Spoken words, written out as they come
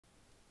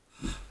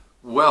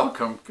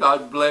Welcome.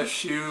 God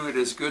bless you. It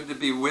is good to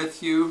be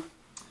with you.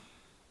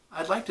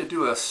 I'd like to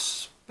do a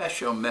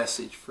special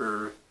message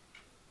for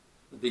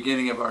the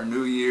beginning of our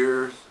new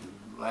year.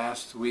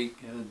 Last week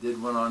I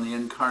did one on the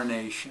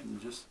Incarnation,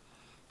 just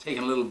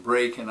taking a little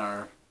break in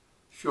our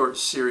short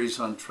series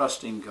on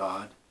trusting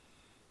God.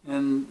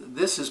 And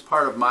this is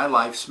part of my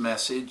life's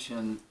message,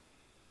 and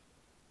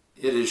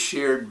it is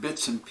shared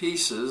bits and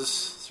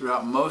pieces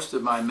throughout most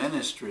of my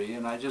ministry.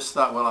 And I just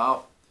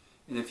thought,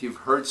 and if you've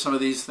heard some of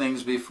these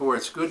things before,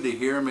 it's good to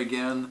hear them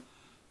again.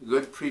 A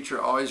good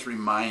preacher always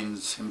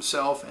reminds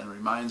himself and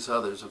reminds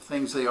others of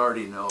things they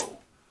already know.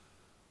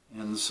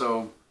 And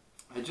so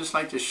I'd just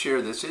like to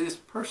share this. It is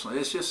personal.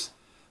 This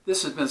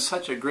has been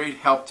such a great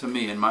help to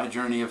me in my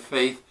journey of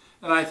faith,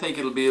 and I think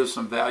it'll be of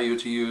some value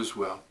to you as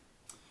well.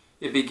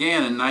 It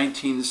began in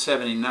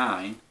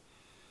 1979.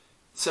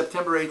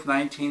 September 8,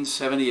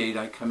 1978,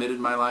 I committed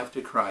my life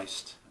to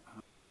Christ.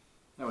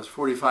 That was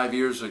 45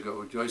 years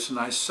ago. Joyce and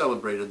I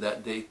celebrated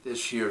that date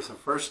this year. It's the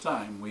first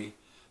time we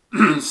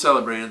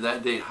celebrated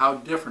that date. How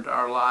different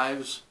our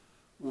lives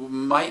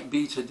might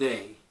be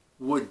today,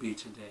 would be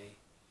today,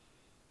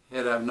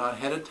 had I not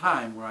had a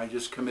time where I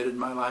just committed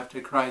my life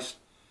to Christ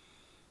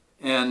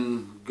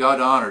and God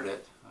honored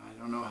it. I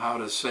don't know how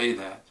to say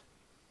that.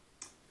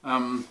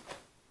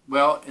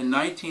 Well, in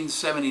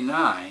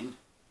 1979,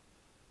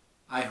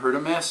 I heard a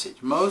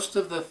message. Most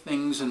of the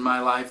things in my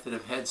life that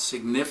have had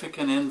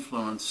significant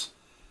influence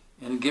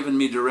and given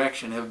me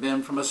direction have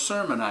been from a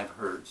sermon I've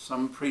heard.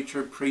 Some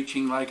preacher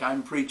preaching like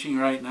I'm preaching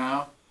right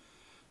now,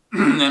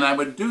 and I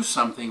would do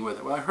something with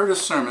it. Well, I heard a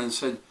sermon and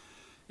said,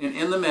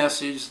 in the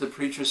message, the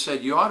preacher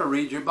said, you ought to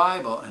read your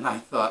Bible. And I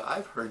thought,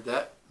 I've heard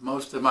that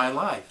most of my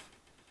life.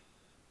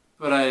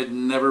 But I had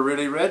never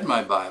really read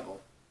my Bible.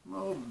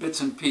 Well,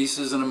 bits and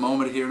pieces, and a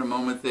moment here and a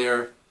moment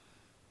there,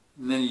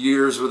 and then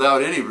years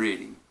without any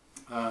reading.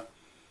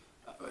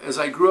 As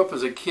I grew up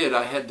as a kid,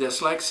 I had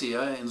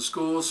dyslexia in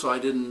school, so I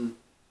didn't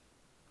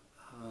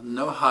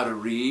know how to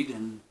read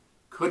and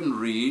couldn't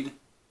read.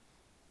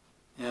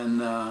 And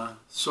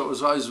so it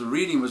was always,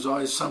 reading was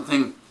always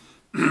something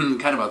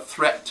kind of a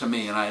threat to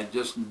me, and I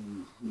just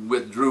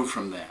withdrew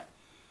from that.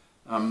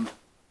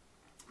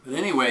 But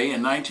anyway,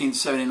 in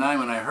 1979,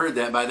 when I heard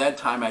that, by that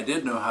time I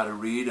did know how to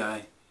read.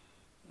 I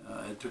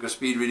took a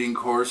speed reading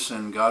course,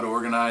 and God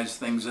organized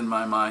things in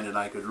my mind, and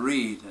I could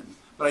read.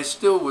 But I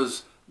still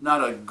was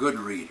not a good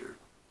reader.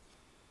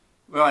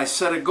 Well, I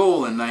set a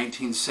goal in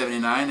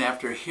 1979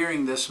 after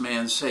hearing this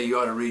man say, you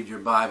ought to read your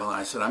Bible, and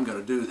I said, I'm going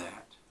to do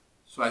that.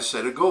 So I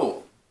set a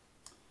goal.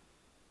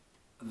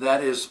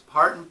 That is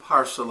part and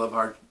parcel of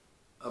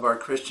our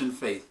Christian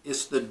faith.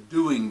 It's the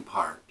doing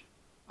part.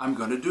 I'm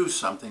going to do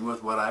something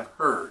with what I've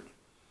heard.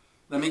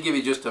 Let me give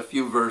you just a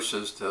few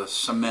verses to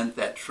cement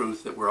that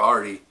truth that we're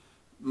already,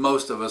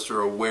 most of us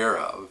are aware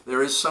of.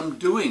 There is some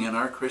doing in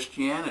our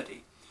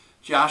Christianity.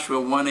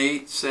 Joshua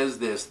 1:8 says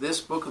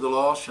this book of the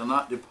law shall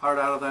not depart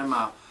out of thy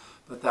mouth,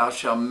 but thou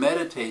shalt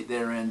meditate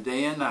therein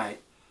day and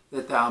night,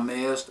 that thou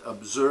mayest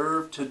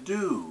observe to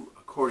do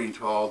according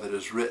to all that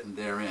is written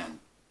therein.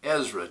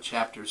 Ezra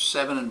chapter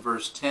 7 and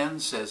verse 10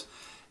 says,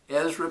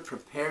 Ezra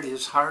prepared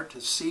his heart to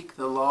seek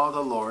the law of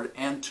the Lord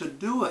and to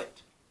do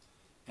it,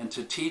 and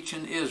to teach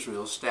in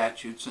Israel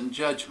statutes and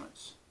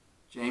judgments.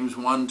 James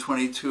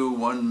 1:22,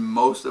 one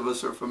most of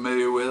us are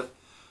familiar with,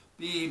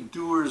 be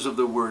doers of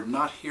the word,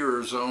 not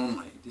hearers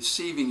only,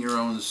 deceiving your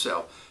own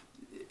self.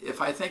 If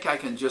I think I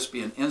can just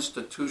be an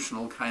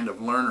institutional kind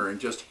of learner and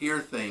just hear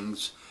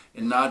things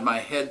and nod my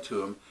head to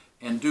them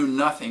and do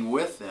nothing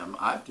with them,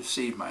 I've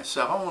deceived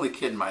myself. I'm only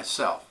kidding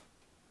myself.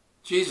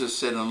 Jesus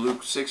said in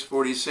Luke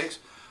 6:46,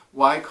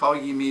 why call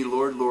ye me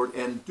Lord, Lord,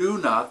 and do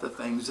not the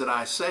things that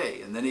I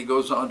say? And then he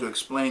goes on to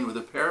explain with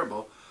a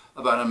parable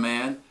about a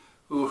man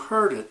who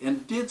heard it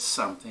and did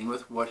something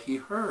with what he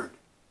heard,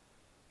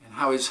 and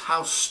how his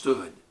house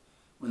stood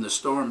when the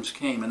storms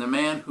came. And the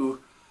man who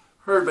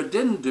heard but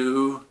didn't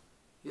do,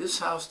 his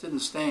house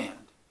didn't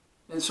stand.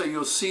 And so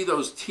you'll see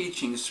those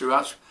teachings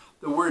throughout.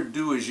 The word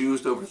do is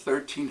used over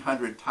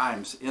 1,300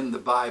 times in the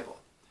Bible.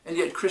 And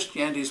yet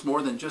Christianity is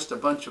more than just a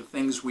bunch of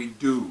things we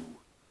do.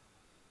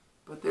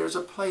 But there's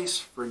a place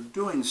for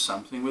doing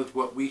something with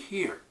what we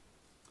hear.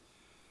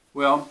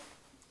 Well,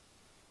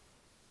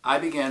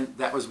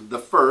 that was the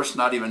first,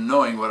 not even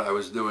knowing what I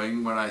was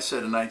doing, when I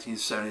said in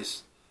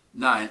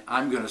 1979,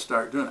 I'm going to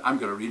start doing it. I'm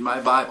going to read my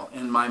Bible.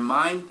 In my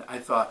mind, I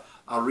thought,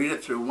 I'll read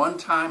it through one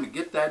time and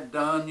get that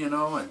done,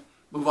 and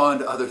move on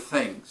to other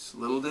things.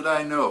 Little did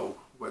I know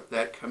what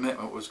that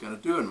commitment was going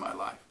to do in my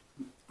life.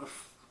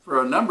 For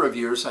a number of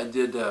years, I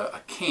did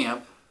a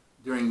camp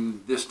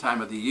during this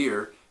time of the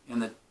year,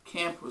 and the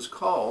camp was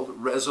called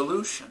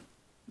Resolution,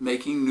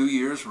 making New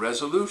Year's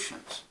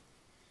resolutions.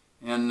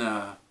 And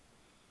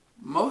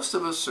most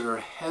of us are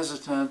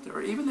hesitant,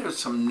 or even there's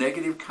some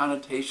negative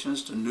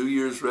connotations to New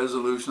Year's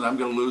resolutions. I'm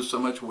going to lose so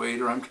much weight,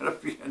 or I'm going to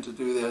begin to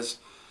do this,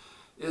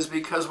 is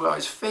because we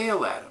always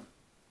fail at them.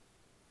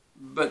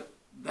 But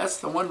that's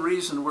the one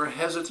reason we're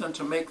hesitant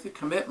to make the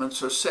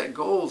commitments or set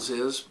goals,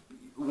 is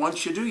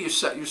once you do, you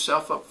set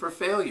yourself up for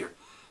failure.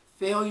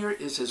 Failure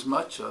is as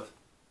much a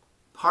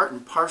part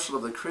and parcel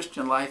of the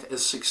Christian life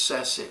as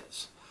success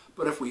is.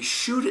 But if we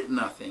shoot at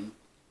nothing,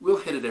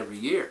 we'll hit it every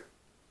year.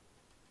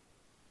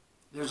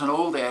 There's an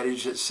old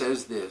adage that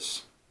says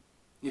this: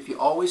 if you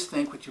always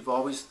think what you've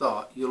always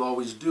thought, you'll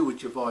always do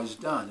what you've always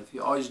done. If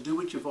you always do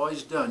what you've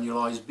always done, you'll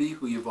always be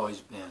who you've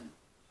always been.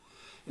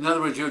 In other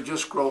words, you'll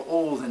just grow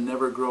old and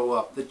never grow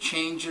up. The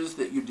changes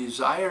that you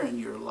desire in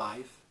your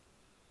life,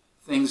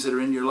 things that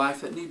are in your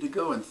life that need to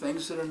go, and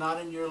things that are not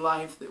in your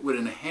life that would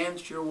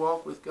enhance your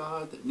walk with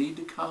God, that need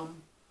to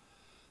come,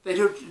 they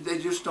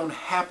just don't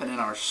happen in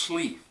our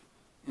sleep.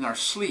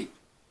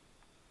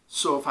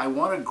 So if I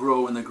want to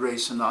grow in the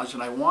grace and knowledge,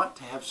 and I want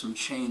to have some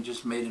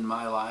changes made in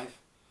my life,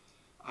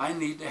 I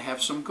need to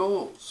have some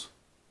goals.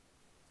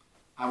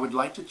 I would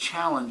like to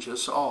challenge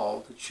us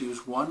all to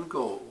choose one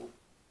goal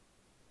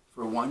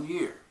for 1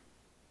 year.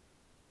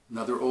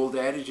 Another old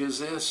adage is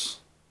this: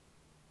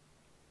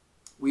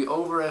 we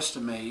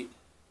overestimate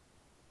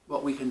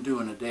what we can do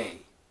in a day,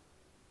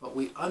 but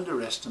we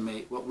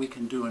underestimate what we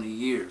can do in a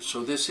year.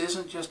 So this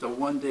isn't just a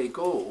one-day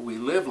goal. We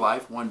live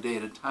life one day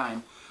at a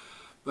time,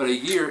 but a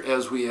year,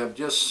 as we have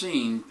just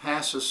seen,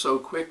 passes so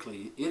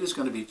quickly. It is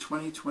going to be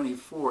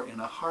 2024 in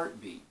a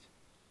heartbeat.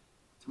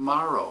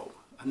 Tomorrow,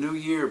 a new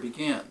year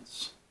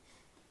begins.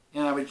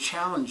 And I would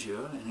challenge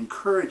you and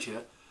encourage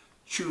you,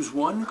 choose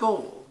one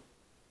goal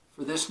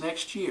for this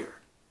next year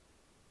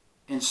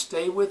and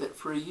stay with it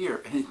for a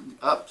year. And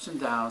ups and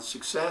downs,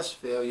 success,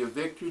 failure,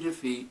 victory,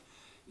 defeat,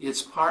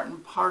 it's part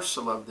and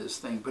parcel of this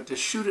thing. But to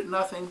shoot at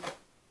nothing,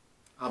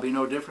 I'll be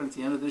no different at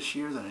the end of this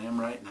year than I am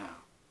right now.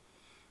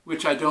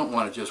 Which I don't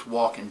want to just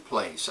walk in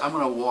place. I'm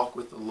going to walk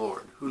with the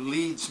Lord, who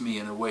leads me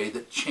in a way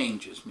that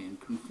changes me and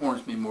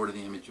conforms me more to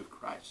the image of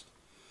Christ.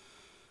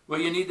 Well,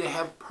 you need to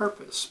have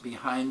purpose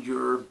behind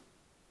your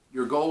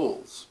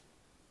goals.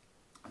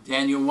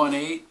 Daniel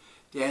 1:8,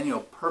 Daniel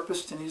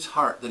purposed in his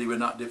heart that he would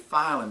not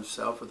defile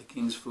himself with the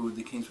king's food,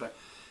 the king's fire. It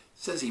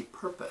says he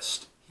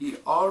purposed. He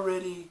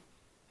already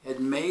had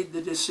made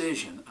the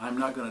decision, I'm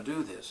not going to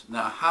do this.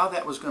 Now, how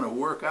that was going to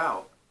work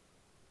out,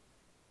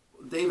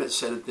 David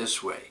said it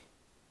this way.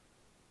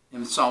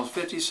 In Psalms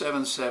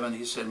 57:7,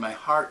 he said, my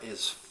heart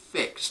is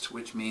fixed,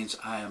 which means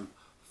I am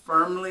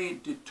firmly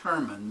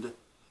determined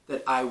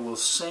that I will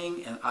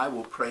sing and I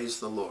will praise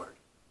the Lord.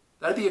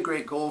 That'd be a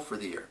great goal for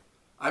the year.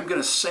 I'm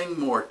going to sing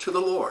more to the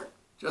Lord,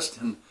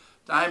 just in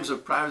times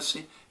of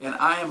privacy, and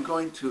I am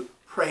going to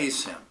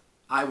praise him.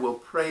 I will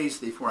praise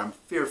thee, for I'm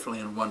fearfully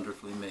and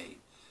wonderfully made.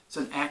 It's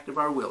an act of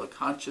our will, a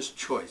conscious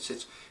choice.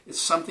 It's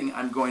something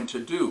I'm going to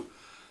do.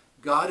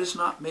 God is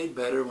not made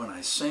better when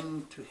I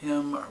sing to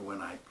him or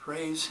when I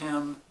praise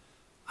him.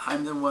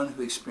 I'm the one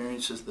who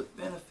experiences the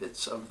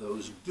benefits of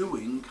those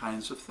doing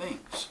kinds of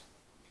things.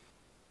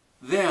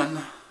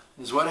 Then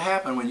is what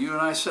happened when you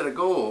and I set a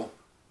goal.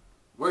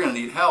 We're going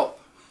to need help.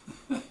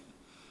 Let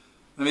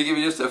me give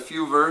you just a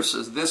few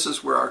verses. This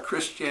is where our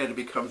Christianity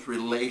becomes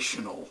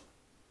relational.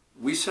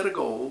 We set a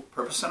goal,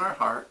 purpose in our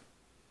heart,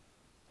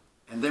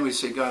 and then we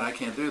say, God, I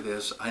can't do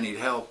this. I need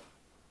help.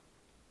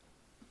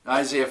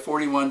 Isaiah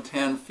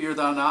 41:10, fear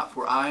thou not,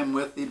 for I am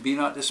with thee. Be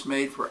not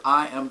dismayed, for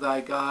I am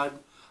thy God.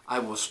 I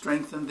will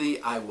strengthen thee.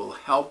 I will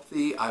help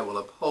thee. I will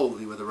uphold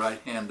thee with the right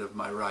hand of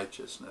my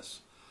righteousness.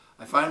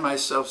 I find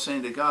myself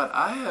saying to God,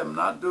 I am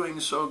not doing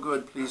so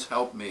good. Please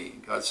help me.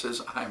 God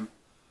says, I'm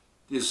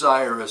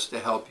desirous to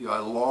help you. I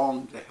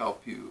long to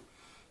help you.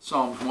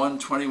 Psalms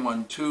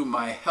 121:2,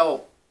 my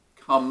help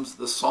comes,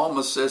 the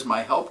psalmist says,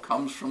 my help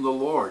comes from the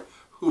Lord,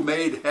 who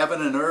made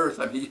heaven and earth.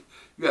 I mean,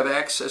 you have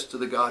access to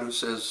the God who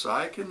says,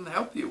 I can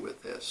help you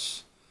with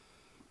this.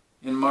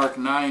 In Mark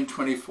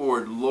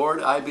 9:24,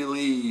 Lord, I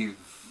believe,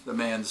 the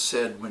man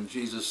said when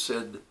Jesus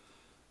said,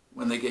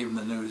 when they gave him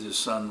the news his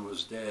son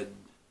was dead,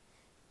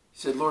 he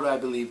said, Lord, I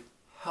believe,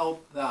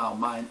 help thou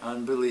mine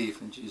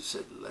unbelief. And Jesus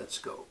said, let's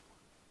go.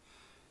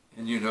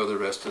 And you know the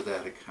rest of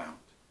that account.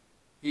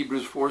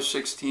 Hebrews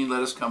 4:16,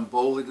 let us come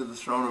boldly to the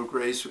throne of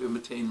grace to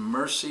obtain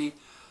mercy,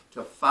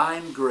 to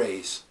find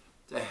grace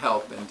to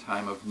help in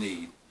time of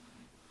need.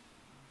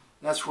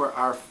 That's where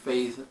our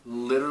faith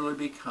literally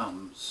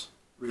becomes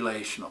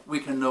relational. We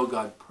can know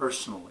God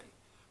personally.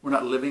 We're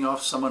not living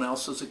off someone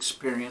else's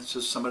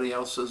experiences, somebody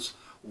else's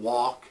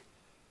walk.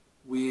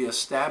 We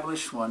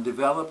establish one,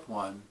 develop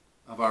one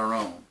of our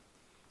own.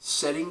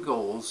 Setting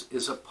goals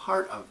is a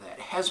part of that.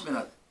 It has been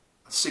a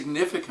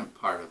significant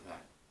part of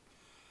that.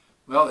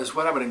 Well, is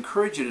what I would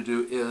encourage you to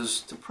do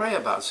is to pray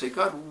about. Say,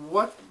 God,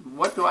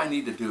 what do I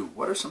need to do?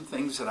 What are some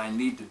things that I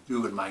need to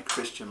do in my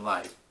Christian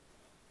life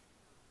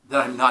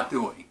that I'm not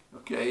doing?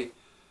 Okay?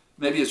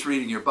 Maybe it's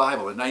reading your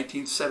Bible. In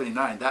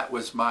 1979, that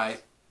was my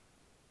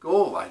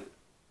goal.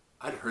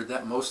 I'd heard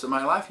that most of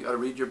my life. You ought to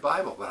read your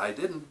Bible, but I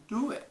didn't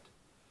do it.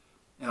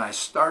 And I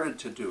started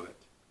to do it.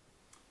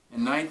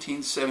 In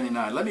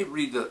 1979, let me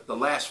read the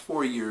last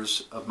 4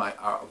 years of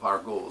our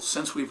goals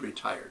since we've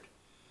retired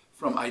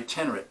from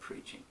itinerant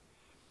preaching.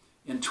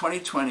 In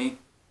 2020,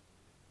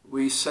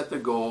 we set the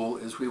goal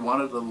as we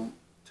wanted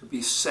to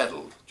be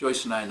settled.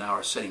 Joyce and I now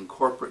are setting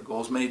corporate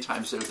goals. Many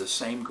times they're the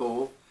same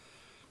goal.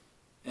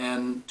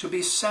 And to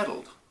be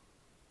settled,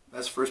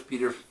 that's 1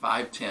 Peter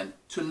 5:10.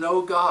 To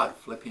know God,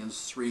 Philippians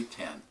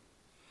 3:10.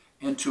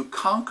 And to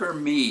conquer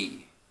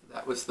me,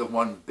 that was the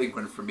one big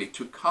one for me,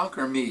 to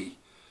conquer me,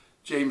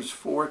 James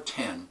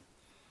 4:10.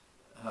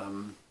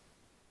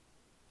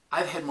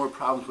 I've had more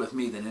problems with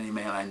me than any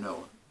man I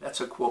know. That's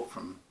a quote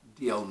from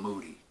D.L.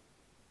 Moody.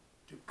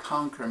 To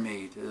conquer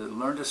me, to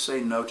learn to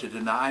say no, to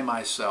deny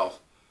myself,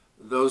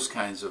 those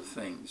kinds of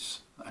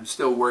things. I'm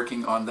still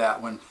working on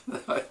that one.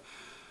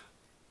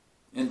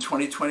 In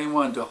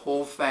 2021, to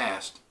hold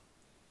fast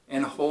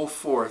and hold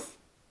forth,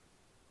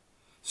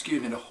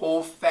 to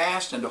hold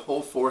fast and to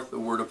hold forth the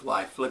word of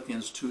life.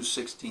 Philippians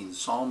 2:16,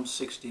 Psalm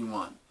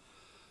 61.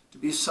 To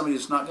be somebody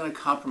who's not going to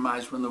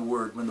compromise when the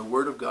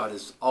word of God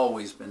has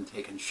always been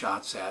taken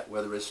shots at,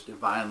 whether it's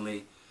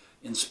divinely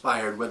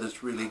inspired, whether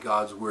it's really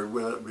God's word,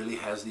 whether it really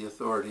has the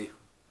authority.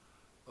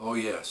 Oh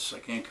yes, I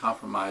can't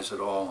compromise at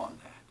all on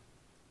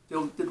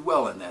that. Did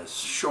well in that,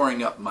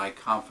 shoring up my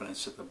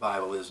confidence that the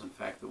Bible is in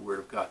fact the word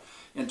of God.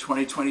 In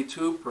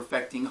 2022,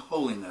 perfecting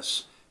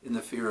holiness in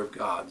the fear of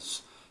God.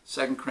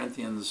 2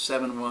 Corinthians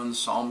 7:1,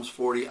 Psalms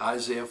 40,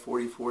 Isaiah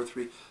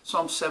 44:3.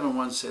 Psalm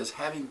 7:1 says,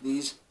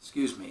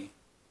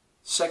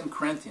 2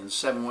 Corinthians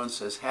 7:1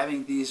 says,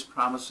 having these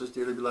promises,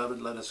 dearly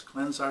beloved, let us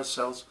cleanse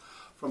ourselves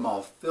from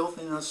all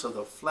filthiness of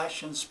the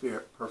flesh and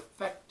spirit,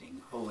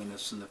 perfecting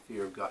holiness in the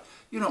fear of God.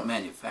 You don't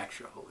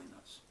manufacture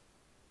holiness.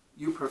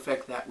 You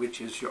perfect that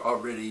which is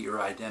already your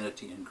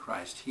identity in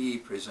Christ. He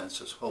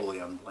presents us holy,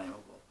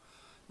 unblameable.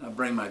 Now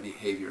bring my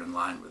behavior in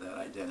line with that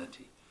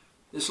identity.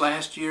 This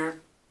last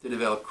year, to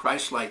develop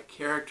Christ-like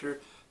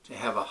character, to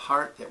have a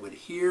heart that would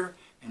hear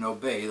and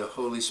obey the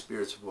Holy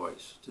Spirit's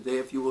voice. Today,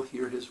 if you will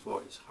hear his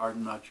voice,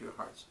 harden not your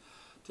hearts.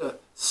 To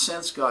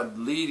sense God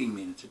leading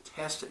me, to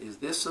test it. Is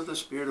this of the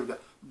Spirit of God?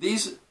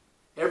 These,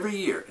 every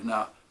year. And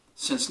now,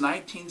 since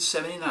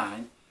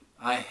 1979,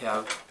 I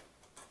have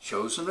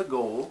chosen a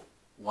goal,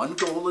 one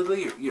goal a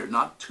year,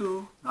 not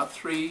two, not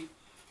three.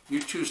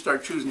 You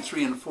start choosing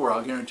 3 and 4,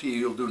 I'll guarantee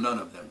you'll do none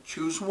of them.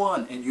 Choose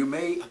one, and you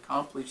may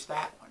accomplish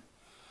that one.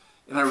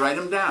 And I write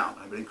them down.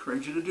 I would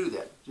encourage you to do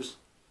that.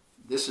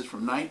 This is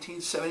from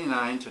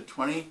 1979 to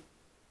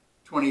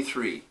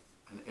 2023.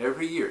 And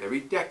every year, every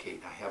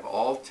decade, I have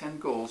all 10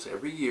 goals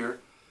every year,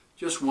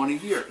 just one a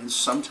year. And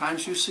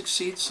sometimes you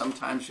succeed,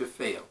 sometimes you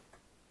fail.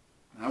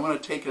 And I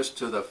want to take us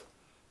to the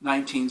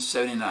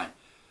 1979,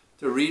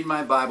 to read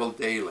my Bible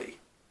daily.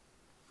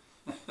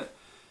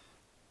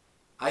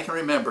 I can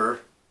remember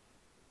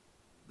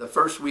the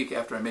first week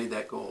after I made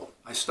that goal.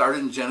 I started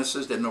in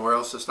Genesis, didn't know where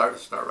else to start.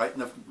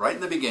 Right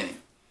in the beginning.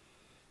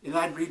 And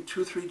I'd read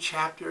 2 or 3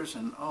 chapters,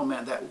 and oh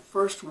man, that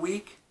first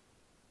week,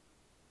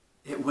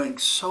 it went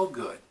so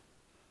good.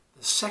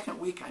 The second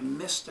week, I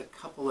missed a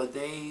couple of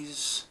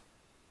days.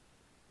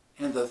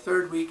 And the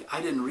third week,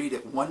 I didn't read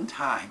it one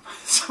time.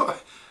 So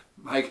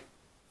my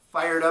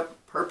fired up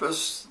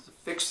purpose,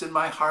 fixed in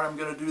my heart, I'm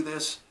going to do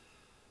this.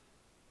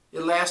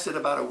 It lasted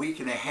about a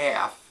week and a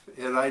half,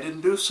 and I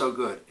didn't do so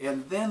good.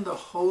 And then the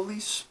Holy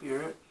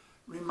Spirit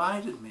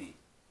reminded me,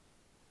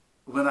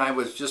 when I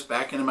was just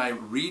back into my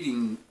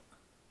reading,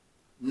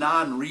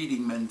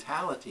 non-reading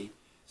mentality,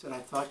 said, I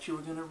thought you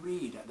were going to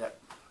read.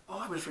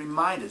 I was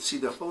reminded. See,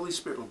 the Holy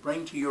Spirit will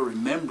bring to your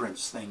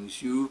remembrance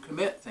things you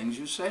commit, things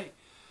you say.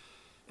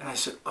 And I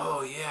said,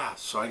 oh yeah.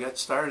 So I got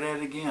started at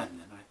it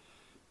again.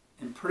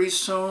 And pretty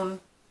soon,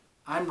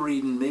 I'm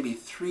reading maybe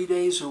 3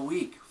 days a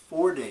week,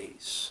 4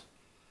 days.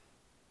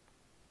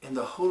 And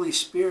the Holy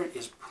Spirit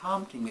is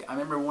prompting me. I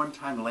remember one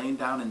time laying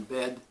down in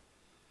bed,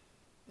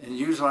 and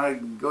usually when I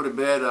go to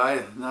bed,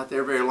 I'm not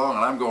there very long,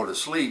 and I'm going to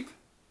sleep.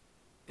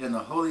 And the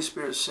Holy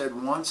Spirit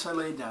said, once I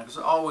laid down, because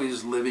I'm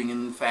always living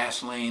in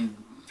fast lane,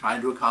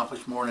 trying to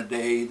accomplish more in a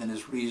day than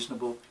is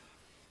reasonable.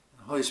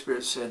 The Holy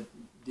Spirit said,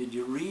 did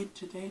you read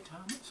today,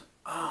 Thomas?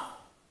 Oh,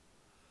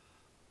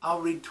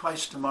 I'll read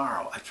twice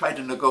tomorrow. I tried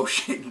to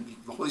negotiate, and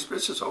the Holy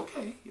Spirit says,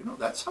 okay,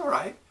 that's all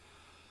right.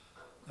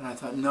 And I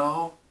thought,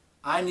 no,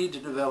 I need to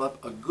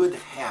develop a good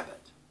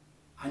habit.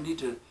 I need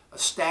to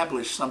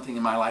establish something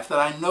in my life that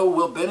I know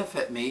will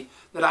benefit me,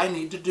 that I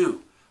need to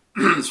do.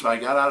 So I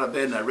got out of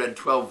bed and I read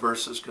 12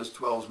 verses, because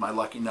 12 is my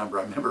lucky number.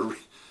 I remember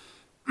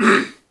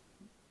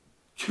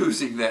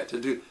choosing that to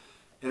do.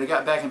 And I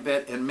got back in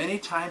bed, and many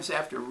times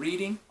after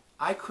reading,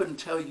 I couldn't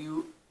tell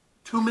you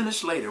 2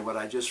 minutes later what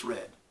I just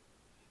read.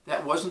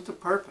 That wasn't the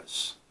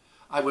purpose.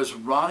 I was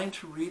wanting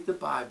to read the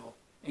Bible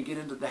and get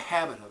into the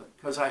habit of it,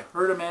 because I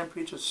heard a man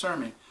preach a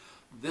sermon,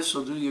 this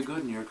will do you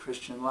good in your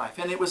Christian life.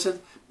 And it was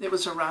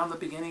around the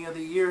beginning of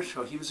the year,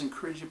 so he was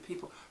encouraging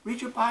people,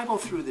 read your Bible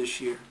through this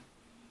year.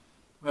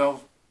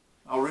 Well,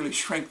 I'll really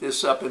shrink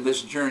this up in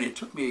this journey. It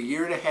took me 1.5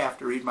 years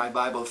to read my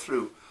Bible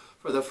through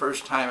for the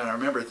first time, and I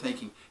remember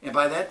thinking, and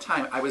by that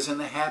time I was in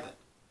the habit.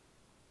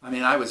 I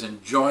mean, I was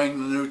enjoying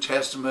the New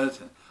Testament,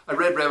 and I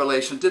read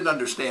Revelation, didn't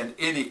understand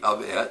any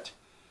of it,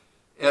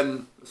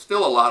 and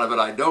still a lot of it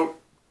I don't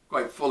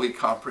quite fully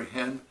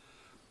comprehend,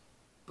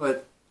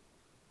 but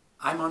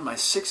I'm on my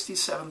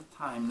 67th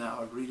time now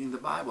of reading the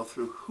Bible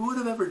through. Who would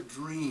have ever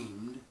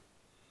dreamed,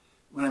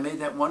 when I made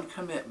that one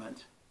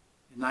commitment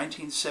in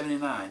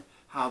 1979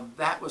 how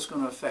that was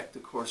going to affect the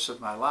course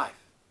of my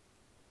life.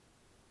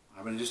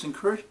 I'm going to just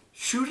encourage,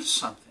 shoot at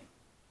something.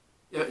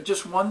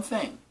 Just one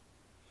thing.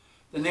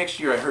 The next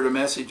year I heard a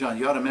message on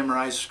you ought to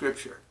memorize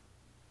Scripture,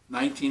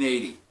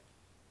 1980.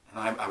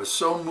 And I was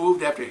so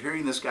moved after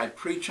hearing this guy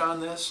preach on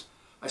this.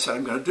 I said,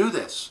 I'm going to do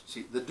this.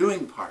 See, the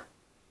doing part.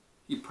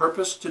 He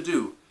purposed to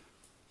do.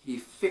 He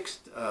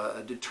fixed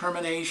a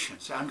determination.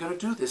 Say, I'm going to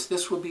do this.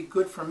 This will be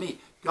good for me.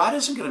 God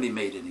isn't going to be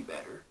made any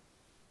better.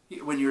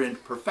 When you're in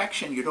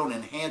perfection, you don't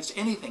enhance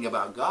anything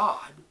about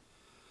God.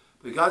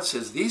 But God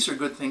says, these are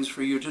good things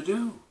for you to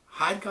do.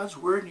 Hide God's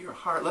word in your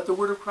heart. Let the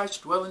word of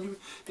Christ dwell in you.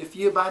 If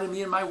ye abide in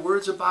me and my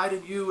words abide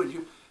in you,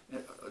 and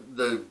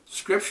the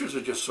scriptures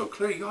are just so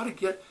clear. You ought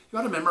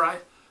to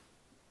memorize.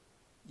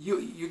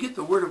 You get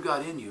the word of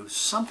God in you,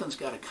 something's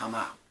got to come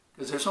out,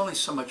 because there's only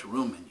so much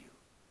room in you.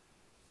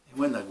 And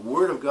when the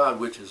word of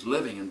God, which is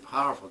living and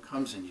powerful,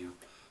 comes in you,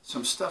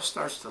 some stuff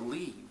starts to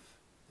leave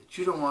that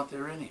you don't want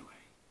there anyway.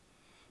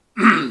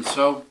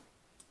 So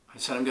I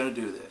said, I'm going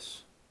to do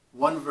this.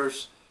 One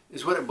verse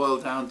is what it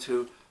boiled down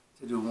to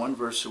do one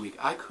verse a week.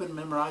 I couldn't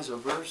memorize a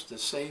verse to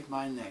save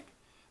my neck.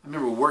 I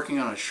remember working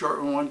on a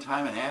short one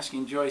time and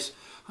asking Joyce,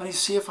 honey,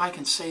 see if I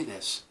can say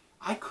this.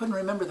 I couldn't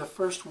remember the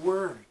first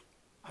word.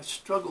 I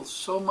struggled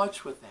so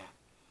much with that.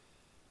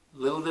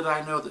 Little did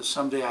I know that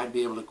someday I'd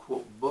be able to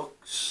quote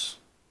books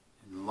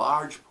and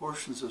large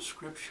portions of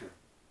Scripture,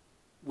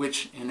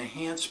 which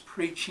enhance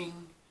preaching.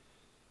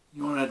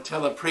 You want to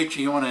tell a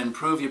preacher, you want to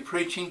improve your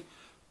preaching?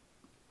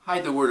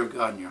 Hide the Word of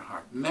God in your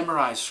heart.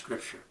 Memorize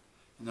Scripture.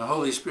 And the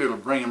Holy Spirit will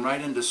bring them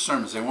right into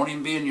sermons. They won't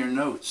even be in your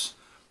notes.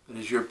 But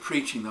as you're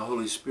preaching, the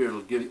Holy Spirit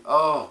will give you,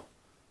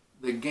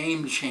 the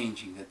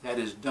game-changing that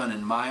is done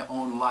in my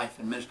own life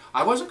and ministry.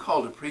 I wasn't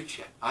called to preach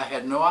yet. I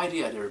had no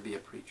idea I'd ever be a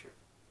preacher.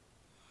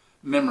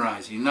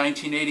 Memorizing.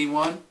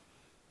 1981,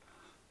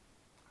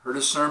 heard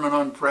a sermon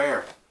on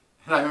prayer.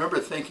 And I remember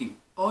thinking,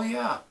 oh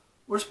yeah,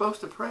 we're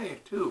supposed to pray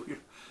too.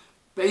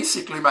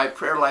 Basically, my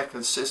prayer life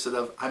consisted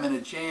of, I'm in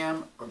a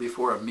jam or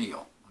before a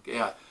meal. Okay,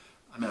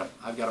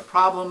 I've got a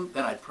problem,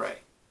 then I'd pray.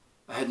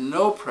 I had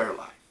no prayer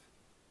life.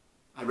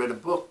 I read a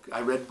book.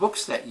 I read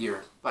books that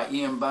year by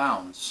E.M.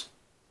 Bounds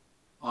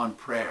on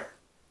prayer.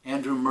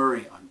 Andrew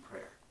Murray on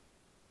prayer.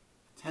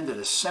 Attended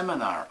a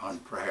seminar on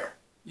prayer.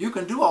 You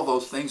can do all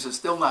those things and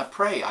still not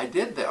pray. I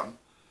did them.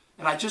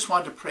 And I just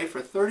wanted to pray for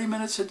 30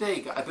 minutes a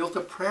day. I built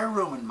a prayer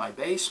room in my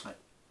basement.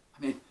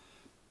 I mean,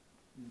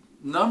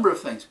 number of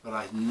things, but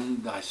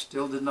I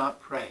still did not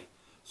pray.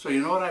 So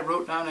you know what I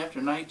wrote down after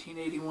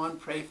 1981,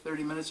 pray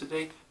 30 minutes a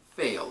day?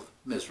 Failed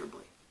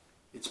miserably.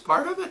 It's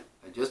part of it.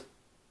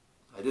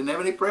 I didn't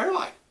have any prayer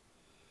life.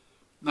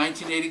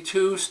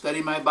 1982,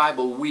 study my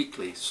Bible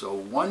weekly. So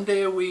one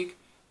day a week,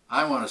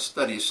 I want to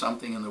study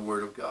something in the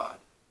Word of God.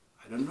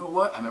 I don't know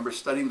what. I remember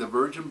studying the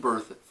virgin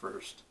birth at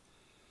first.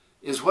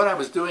 Is what I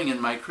was doing in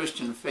my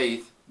Christian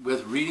faith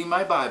with reading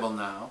my Bible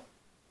now,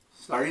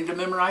 starting to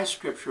memorize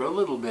Scripture a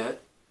little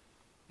bit,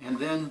 and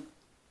then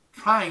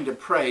trying to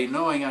pray,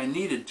 knowing I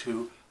needed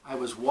to. I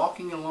was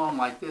walking along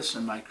like this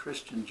in my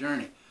Christian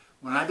journey.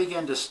 When I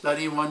began to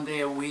study one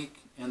day a week,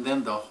 and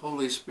then the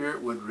Holy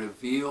Spirit would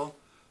reveal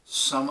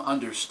some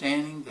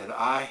understanding that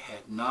I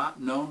had not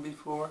known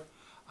before,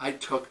 I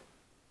took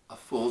a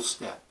full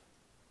step.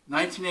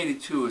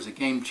 1982 was a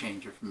game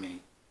changer for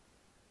me.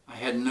 I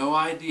had no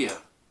idea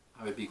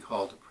I would be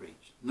called to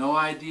preach. No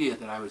idea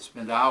that I would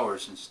spend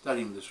hours in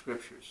studying the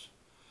Scriptures.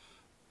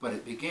 But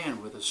it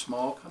began with a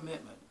small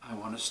commitment. I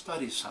want to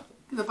study something.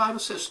 The Bible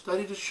says,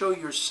 study to show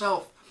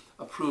yourself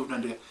approved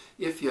unto God.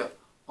 If you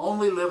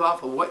only live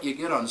off of what you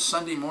get on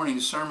Sunday morning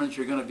sermons,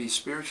 you're going to be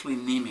spiritually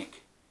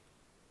anemic.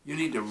 You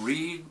need to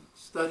read,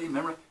 study,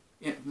 memorize,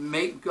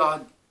 make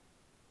God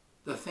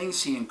the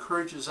things He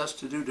encourages us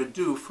to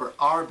do for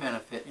our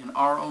benefit in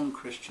our own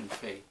Christian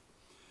faith.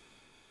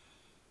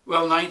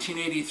 Well,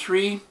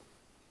 1983,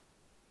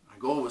 my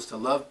goal was to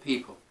love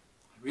people.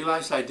 I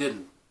realized I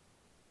didn't.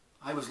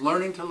 I was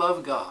learning to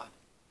love God.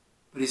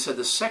 But He said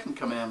the second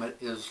commandment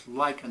is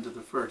like unto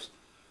the first.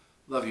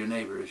 Love your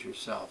neighbor as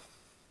yourself.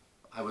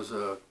 I was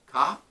a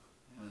cop,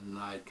 and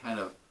I kind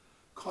of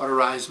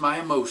cauterized my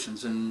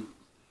emotions and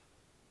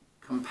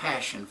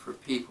compassion for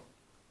people.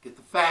 Get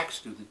the facts,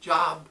 do the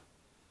job.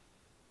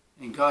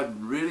 And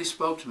God really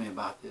spoke to me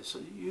about this. So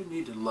you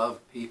need to love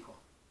people.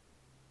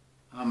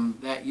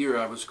 That year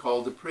I was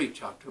called to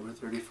preach, October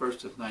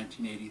 31st of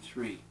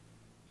 1983.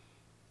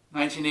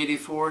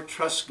 1984,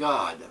 trust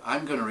God.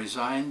 I'm going to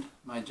resign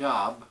my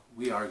job.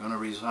 We are going to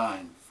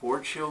resign.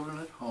 4 children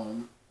at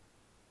home.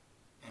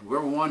 And we're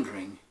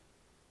wondering,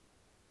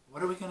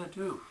 what are we going to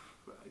do?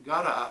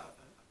 God,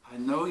 I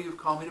know you've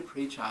called me to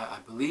preach. I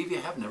believe you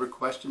have. Never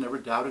questioned, never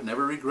doubted,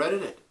 never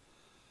regretted it.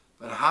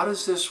 But how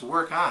does this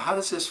work out? How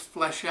does this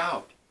flesh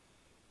out?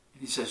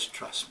 And He says,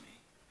 trust me.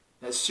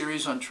 That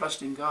series on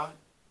trusting God,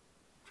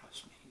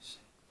 trust me, He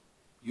said.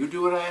 You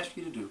do what I ask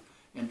you to do,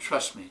 and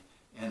trust me,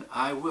 and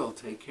I will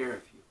take care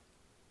of you.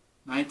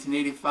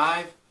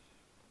 1985,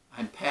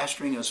 I'm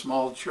pastoring a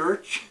small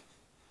church.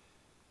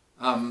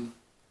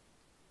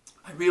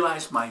 I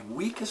realized my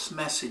weakest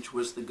message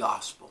was the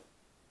gospel.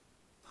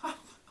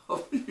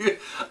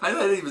 I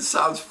know it even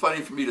sounds funny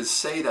for me to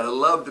say that. I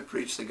love to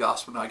preach the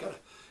gospel. Now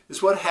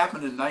it's what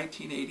happened in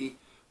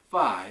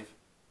 1985.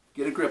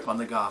 Get a grip on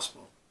the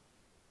gospel.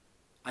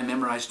 I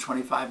memorized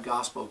 25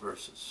 gospel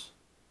verses.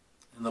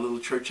 In the little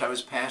church I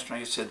was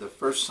pastoring, I said the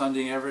first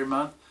Sunday every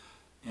month,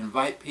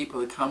 invite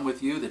people to come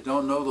with you that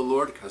don't know the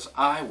Lord, because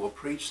I will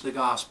preach the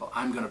gospel.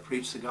 I'm going to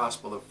preach the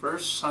gospel the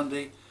first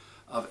Sunday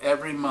of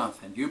every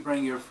month, and you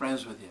bring your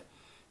friends with you.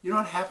 You know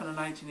what happened in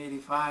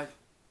 1985?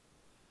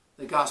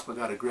 The gospel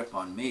got a grip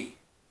on me.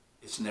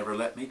 It's never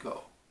let me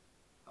go.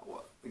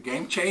 A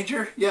game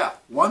changer? Yeah,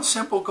 one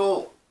simple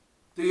goal.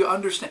 Do you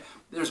understand?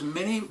 There's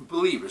many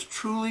believers,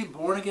 truly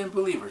born-again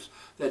believers,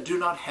 that do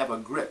not have a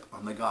grip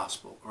on the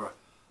gospel, or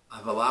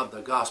I've allowed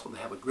the gospel to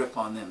have a grip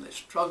on them. They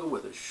struggle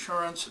with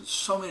assurance and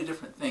so many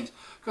different things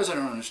because they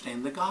don't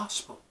understand the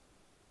gospel.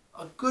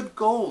 A good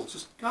goal,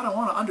 just God, I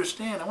want to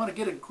understand. I want to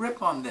get a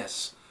grip on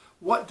this.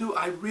 What do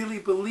I really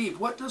believe?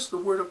 What does the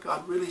Word of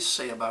God really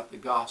say about the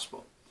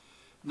gospel?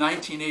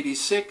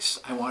 1986,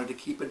 I wanted to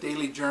keep a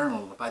daily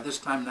journal. By this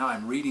time now,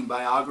 I'm reading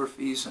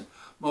biographies, and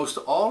most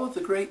all of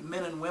the great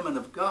men and women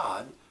of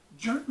God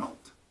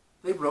journaled.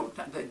 They wrote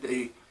down,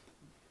 they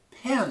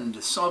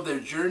penned some of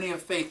their journey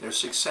of faith, their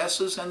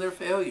successes and their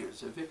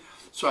failures.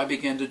 So I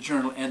began to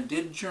journal, and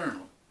did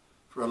journal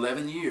for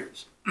 11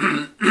 years.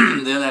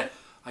 Then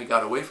I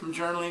got away from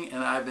journaling,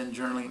 and I've been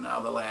journaling now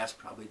the last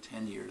probably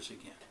 10 years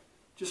again.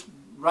 Just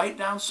write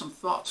down some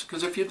thoughts,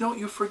 because if you don't,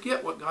 you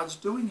forget what God's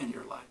doing in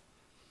your life.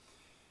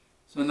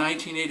 So in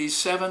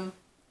 1987,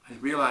 I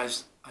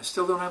realized I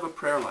still don't have a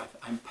prayer life.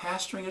 I'm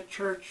pastoring a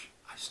church.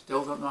 I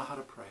still don't know how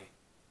to pray.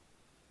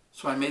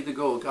 So I made the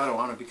goal, God, I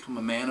want to become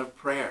a man of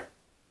prayer.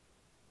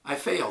 I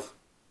failed.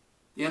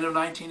 At the end of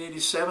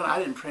 1987, I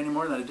didn't pray any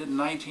more than I did in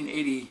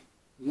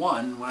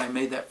 1981 when I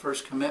made that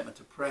first commitment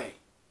to pray.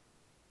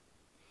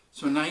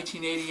 So in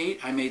 1988,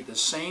 I made the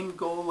same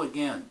goal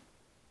again.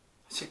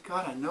 I said,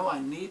 God, I know I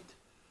need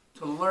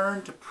to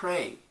learn to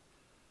pray.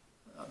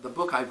 The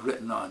book I've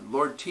written on,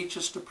 Lord, Teach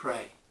Us to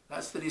Pray.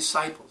 That's the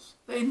disciples.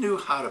 They knew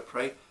how to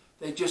pray.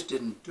 They just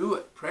didn't do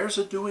it. Prayer's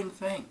a doing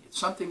thing. It's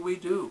something we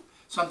do,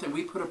 something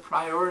we put a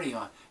priority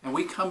on. And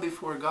we come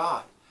before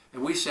God,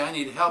 and we say, I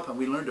need help, and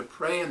we learn to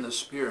pray in the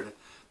Spirit.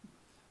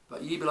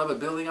 But ye,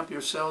 beloved, building up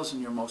yourselves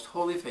in your most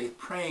holy faith,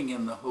 praying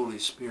in the Holy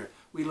Spirit.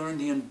 We learn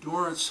the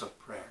endurance of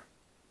prayer.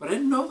 But I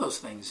didn't know those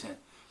things then.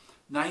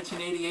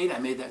 1988, I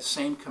made that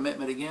same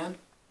commitment again.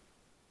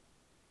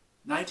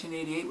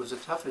 1988 was the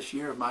toughest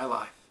year of my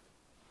life.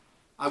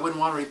 I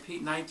wouldn't want to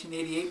repeat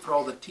 1988 for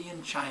all the tea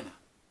in China.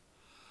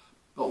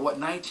 But what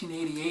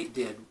 1988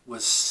 did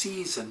was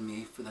season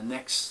me for the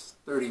next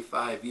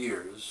 35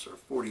 years or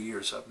 40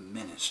 years of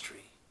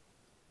ministry.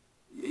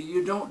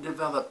 You don't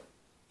develop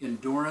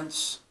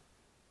endurance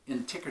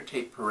in ticker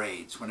tape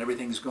parades when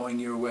everything's going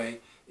your way.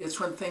 It's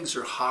when things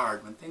are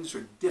hard, when things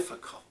are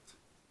difficult.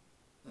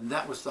 And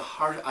that was the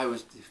hard. I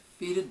was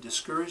defeated,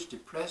 discouraged,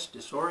 depressed,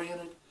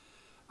 disoriented.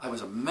 I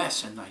was a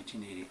mess in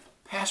 1980,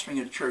 pastoring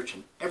a church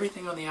and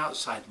everything on the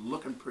outside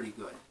looking pretty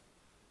good.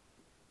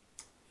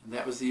 And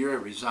that was the year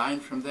I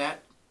resigned from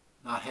that,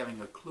 not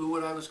having a clue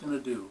what I was going to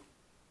do,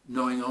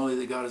 knowing only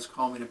that God has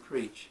called me to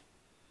preach.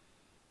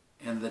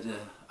 And the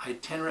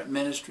itinerant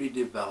ministry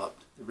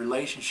developed, the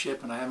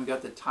relationship, and I haven't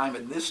got the time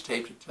in this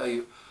tape to tell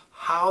you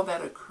how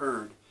that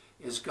occurred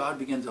as God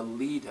began to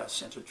lead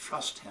us and to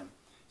trust Him.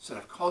 He said,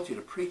 I've called you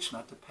to preach,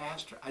 not to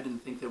pastor. I didn't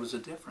think there was a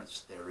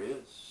difference. There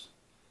is.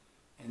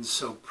 And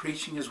so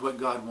preaching is what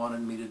God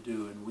wanted me to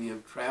do, and we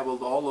have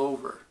traveled all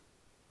over.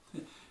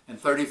 And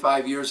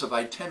 35 years of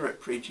itinerant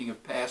preaching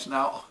have passed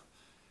now,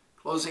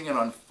 closing in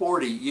on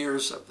 40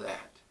 years of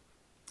that.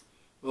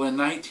 Well, in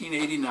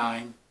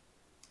 1989,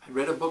 I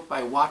read a book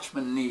by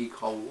Watchman Nee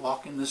called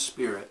Walk in the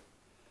Spirit,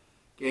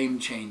 Game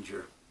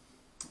Changer.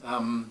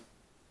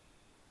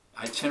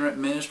 Itinerant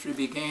ministry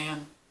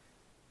began,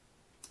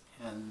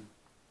 and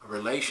a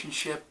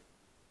relationship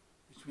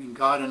between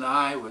God and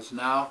I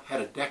had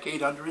a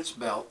decade under its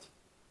belt,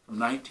 from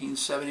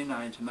 1979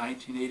 to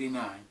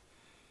 1989.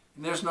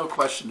 And there's no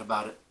question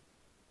about it.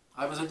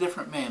 I was a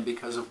different man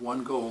because of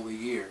one goal a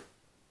year.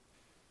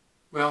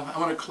 Well, I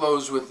want to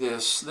close with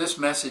this. This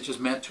message is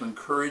meant to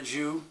encourage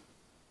you.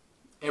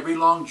 Every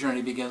long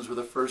journey begins with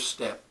a first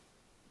step.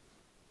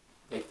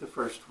 Take the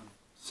first one.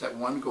 Set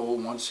one goal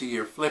once a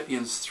year.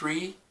 Philippians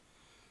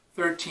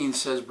 3:13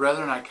 says,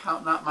 Brethren, I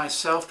count not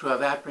myself to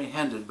have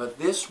apprehended, but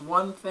this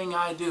one thing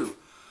I do,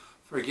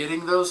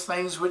 forgetting those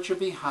things which are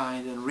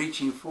behind and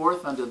reaching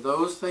forth unto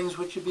those things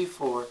which are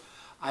before,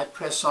 I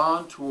press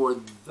on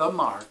toward the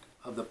mark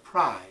of the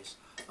prize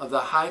of the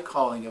high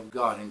calling of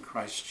God in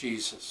Christ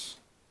Jesus.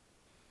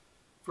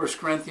 1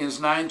 Corinthians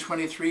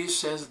 9:23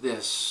 says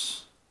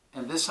this,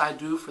 And this I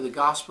do for the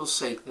gospel's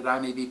sake, that I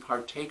may be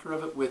partaker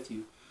of it with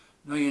you.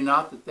 Know ye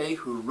not that they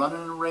who run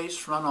in a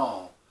race run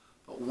all,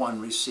 but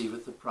one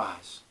receiveth the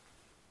prize.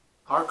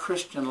 Our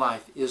Christian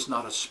life is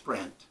not a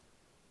sprint.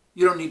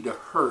 You don't need to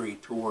hurry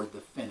toward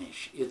the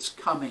finish. It's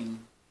coming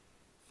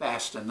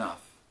fast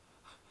enough.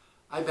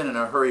 I've been in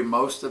a hurry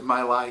most of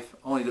my life,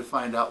 only to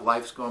find out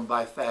life's going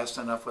by fast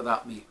enough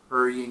without me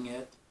hurrying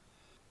it.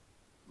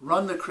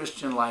 Run the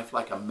Christian life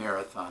like a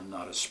marathon,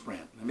 not a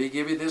sprint. Let me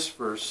give you this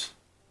verse,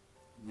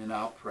 and then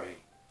I'll pray.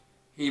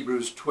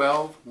 Hebrews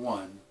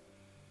 12:1.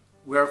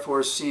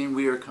 Wherefore, seeing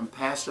we are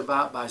compassed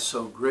about by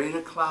so great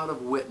a cloud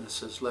of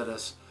witnesses, let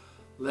us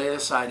lay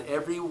aside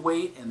every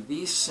weight and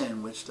the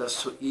sin which does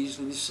so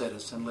easily beset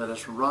us, and let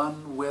us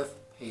run with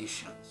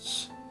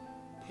patience.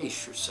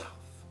 Pace yourself.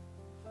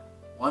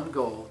 One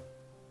goal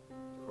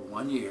for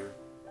 1 year.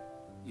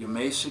 You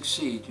may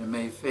succeed, you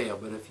may fail,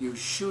 but if you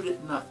shoot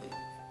at nothing,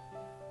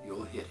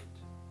 you'll hit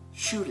it.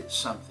 Shoot at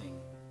something,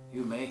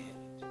 you may hit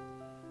it.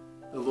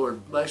 The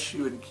Lord bless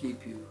you and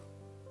keep you.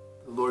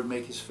 The Lord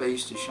make his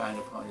face to shine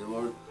upon you.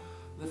 Lord,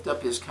 lift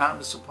up his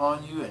countenance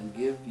upon you and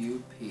give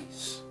you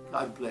peace.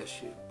 God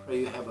bless you. Pray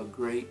you have a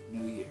great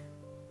new year.